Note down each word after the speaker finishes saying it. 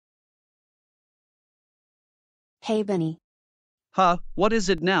Hey Benny, Huh, what is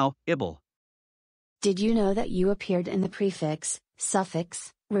it now, Ibble? did you know that you appeared in the prefix,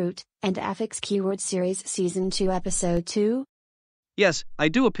 suffix, root, and affix keyword series Season 2 Episode 2? Yes, I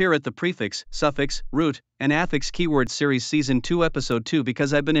do appear at the prefix, suffix, root, and affix keyword series Season 2 Episode 2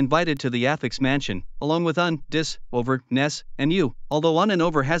 because I've been invited to the affix mansion, along with Un, Dis, Over, Ness, and you, although Un and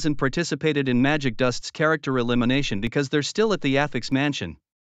Over hasn't participated in Magic Dust's character elimination because they're still at the affix mansion.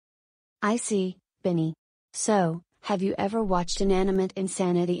 I see, Benny. So, have you ever watched an Animate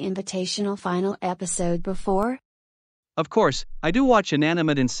Insanity Invitational final episode before? Of course, I do watch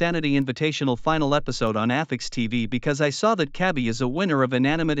Inanimate Insanity Invitational final episode on Affix TV because I saw that Cabby is a winner of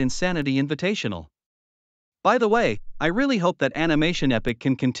Inanimate Insanity Invitational. By the way, I really hope that Animation Epic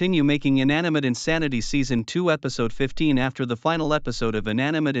can continue making Inanimate Insanity Season 2 Episode 15 after the final episode of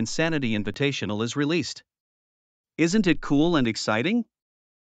Inanimate Insanity Invitational is released. Isn't it cool and exciting?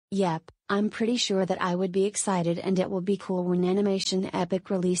 Yep, I'm pretty sure that I would be excited, and it will be cool when Animation Epic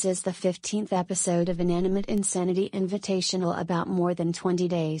releases the 15th episode of Inanimate Insanity Invitational about more than 20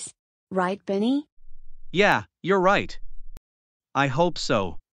 days. Right, Benny? Yeah, you're right. I hope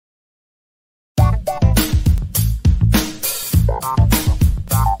so.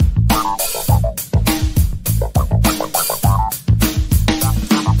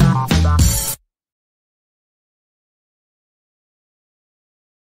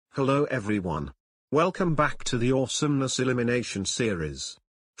 Hello everyone. Welcome back to the Awesomeness Elimination series.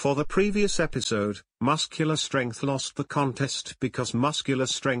 For the previous episode, Muscular Strength lost the contest because Muscular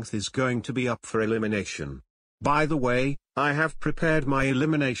Strength is going to be up for elimination. By the way, I have prepared my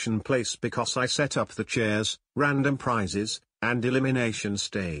elimination place because I set up the chairs, random prizes, and elimination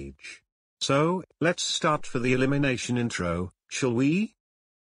stage. So, let's start for the elimination intro, shall we?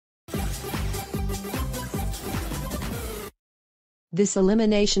 This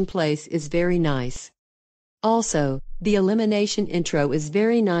elimination place is very nice. Also, the elimination intro is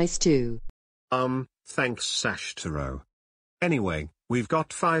very nice too. Thanks Sashtaro. Anyway, we've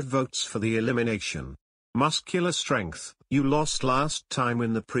got 5 votes for the elimination. Muscular Strength, you lost last time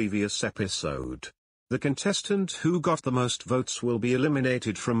in the previous episode. The contestant who got the most votes will be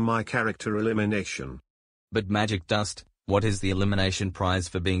eliminated from my character elimination. But Magic Dust, what is the elimination prize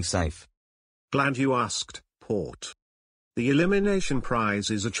for being safe? Glad you asked, Port. The elimination prize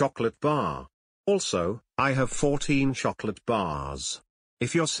is a chocolate bar. Also, I have 14 chocolate bars.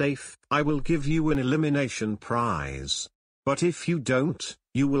 If you're safe, I will give you an elimination prize. But if you don't,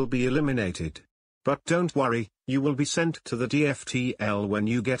 you will be eliminated. But don't worry, you will be sent to the DFTL when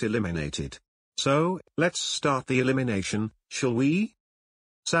you get eliminated. So, let's start the elimination, shall we?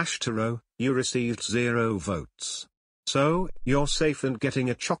 Sashtaro, you received 0 votes. So, you're safe and getting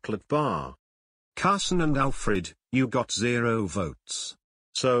a chocolate bar. Carson and Alfred, you got 0 votes.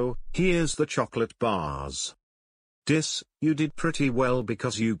 So, here's the chocolate bars. Dis, you did pretty well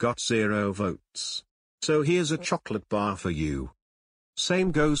because you got 0 votes. So here's a chocolate bar for you.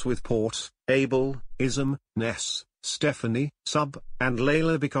 Same goes with Port, Abel, Ism, Ness, Stephanie, Sub, and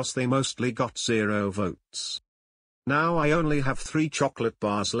Layla because they mostly got 0 votes. Now I only have 3 chocolate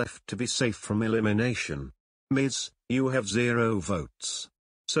bars left to be safe from elimination. Miz, you have 0 votes.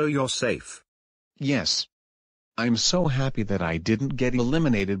 So you're safe. Yes. I'm so happy that I didn't get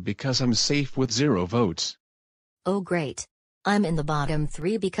eliminated because I'm safe with 0 votes. Oh great. I'm in the bottom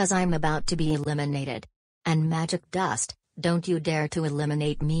 3 because I'm about to be eliminated. And Magic Dust, don't you dare to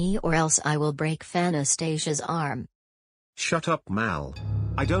eliminate me or else I will break Fanastasia's arm. Shut up Mal.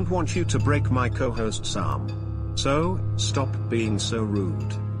 I don't want you to break my co-host's arm. So, stop being so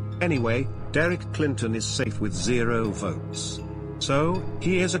rude. Anyway, Derek Clinton is safe with 0 votes. So,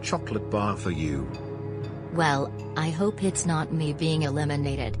 here's a chocolate bar for you. Well, I hope it's not me being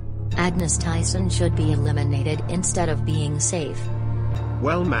eliminated. Agnes Tyson should be eliminated instead of being safe.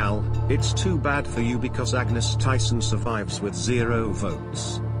 Well Mal, it's too bad for you because Agnes Tyson survives with 0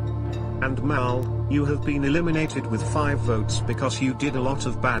 votes. And Mal, you have been eliminated with 5 votes because you did a lot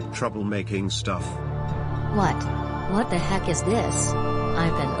of bad troublemaking stuff. What? What the heck is this?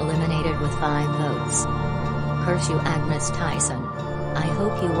 I've been eliminated with 5 votes. Curse you Agnes Tyson. I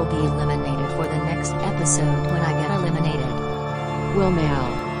hope you will be eliminated for the next episode when I get eliminated. Well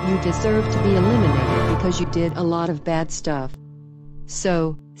Mal, you deserve to be eliminated because you did a lot of bad stuff.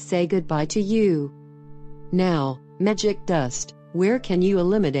 So, say goodbye to you. Now, Magic Dust, where can you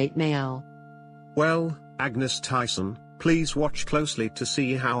eliminate Mal? Well, Agnes Tyson, please watch closely to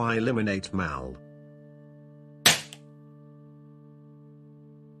see how I eliminate Mal.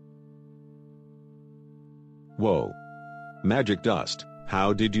 Whoa. Magic Dust,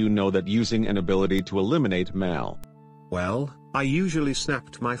 how did you know that using an ability to eliminate Mal? Well, I usually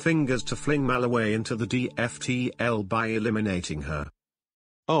snapped my fingers to fling Mal away into the DFTL by eliminating her.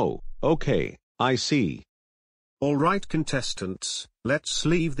 Oh, okay, I see. Alright contestants, let's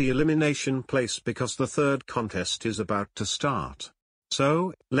leave the elimination place because the third contest is about to start.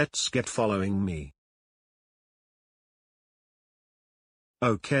 So, let's get following me.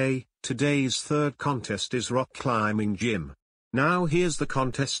 Okay, today's third contest is rock climbing gym. Now here's the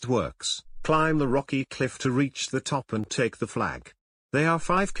contest works. Climb the rocky cliff to reach the top and take the flag. They are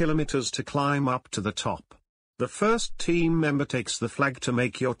 5 kilometers to climb up to the top. The first team member takes the flag to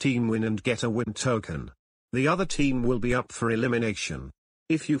make your team win and get a win token. The other team will be up for elimination.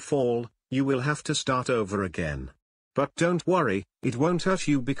 If you fall, you will have to start over again. But don't worry, it won't hurt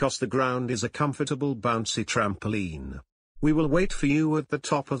you because the ground is a comfortable bouncy trampoline. We will wait for you at the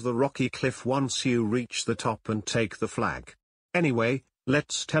top of the rocky cliff once you reach the top and take the flag. Anyway,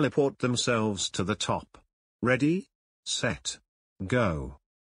 let's teleport themselves to the top. Ready? Set. Go.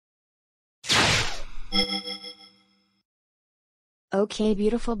 Okay,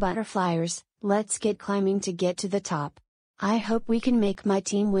 beautiful butterflies, let's get climbing to get to the top. I hope we can make my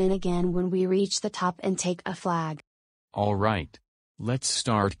team win again when we reach the top and take a flag. Alright. Let's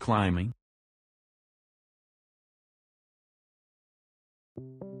start climbing.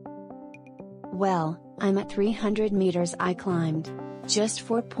 Well, I'm at 300 meters I climbed. Just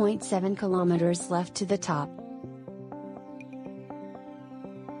 4.7 kilometers left to the top.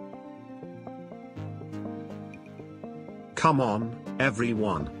 Come on,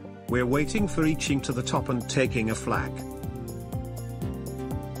 everyone. We're waiting for reaching to the top and taking a flag.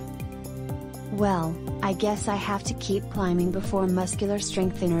 Well, I guess I have to keep climbing before muscular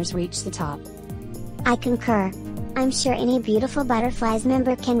strengtheners reach the top. I concur. I'm sure any beautiful butterflies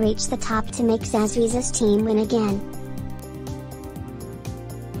member can reach the top to make Zazriza's team win again.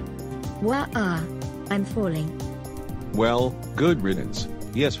 Wah-ah. I'm falling. Well, good riddance.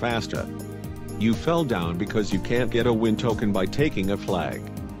 Yes, faster. You fell down because you can't get a win token by taking a flag.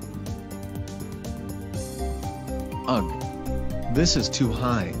 Ugh. This is too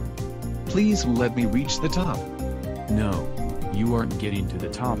high. Please let me reach the top. No. You aren't getting to the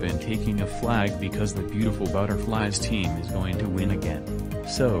top and taking a flag because the beautiful butterflies team is going to win again.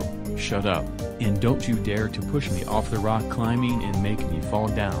 So, shut up, and don't you dare to push me off the rock climbing and make me fall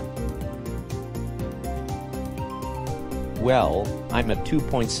down. Well, I'm at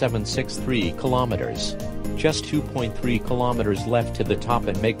 2.763 kilometers. Just 2.3 kilometers left to the top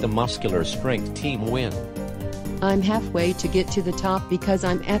and make the muscular strength team win. I'm halfway to get to the top because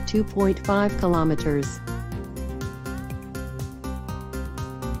I'm at 2.5 kilometers.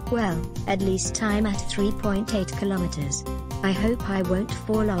 Well, at least I'm at 3.8 kilometers. I hope I won't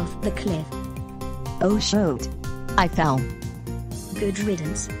fall off the cliff. Oh shoot. I fell. Good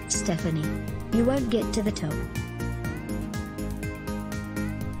riddance, Stephanie. You won't get to the top.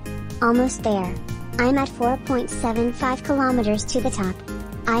 Almost there. I'm at 4.75 kilometers to the top.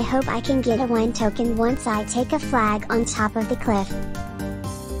 I hope I can get a win token once I take a flag on top of the cliff.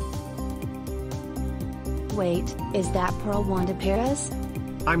 Wait, is that Pearl Wanda Perez?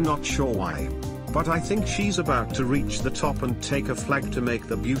 I'm not sure why. But I think she's about to reach the top and take a flag to make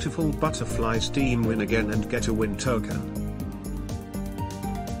the beautiful butterflies team win again and get a win token.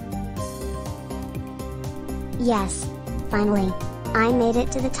 Yes. Finally. I made it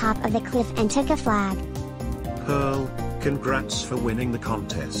to the top of the cliff and took a flag. Pearl, congrats for winning the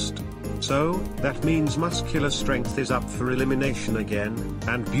contest. So, that means muscular strength is up for elimination again,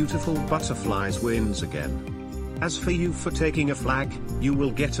 and beautiful butterflies wins again. As for you for taking a flag, you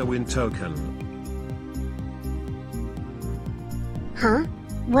will get a win token. Huh?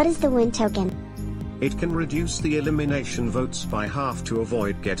 What is the win token? It can reduce the elimination votes by half to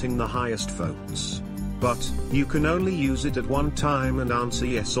avoid getting the highest votes. But, you can only use it at one time and answer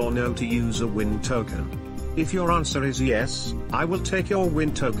yes or no to use a win token. If your answer is yes, I will take your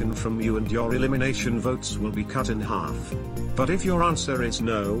win token from you and your elimination votes will be cut in half. But if your answer is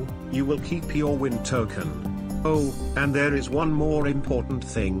no, you will keep your win token. Oh, and there is one more important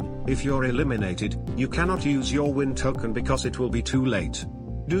thing: if you're eliminated, you cannot use your win token because it will be too late.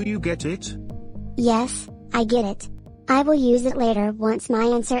 Do you get it? Yes, I get it. I will use it later once my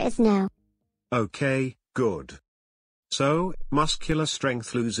answer is no. Okay, good. So, muscular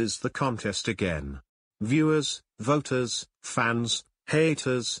strength loses the contest again. Viewers, voters, fans,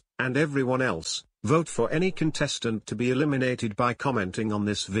 haters, and everyone else, vote for any contestant to be eliminated by commenting on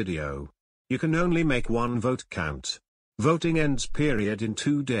this video. You can only make one vote count. Voting ends period in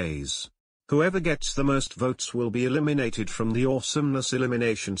 2 days. Whoever gets the most votes will be eliminated from the Awesomeness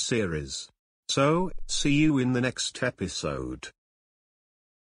Elimination series. So, see you in the next episode.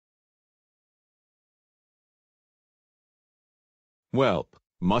 Well,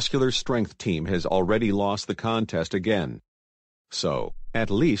 Muscular Strength Team has already lost the contest again. So,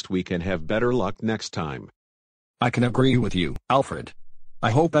 at least we can have better luck next time. I can agree with you, Alfred.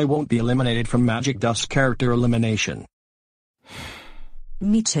 I hope I won't be eliminated from Magic Dust character elimination.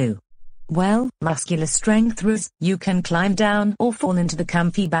 Me too. Well, Muscular Strength Ruse, you can climb down or fall into the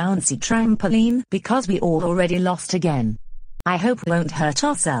comfy bouncy trampoline because we all already lost again. I hope we won't hurt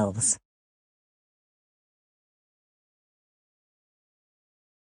ourselves.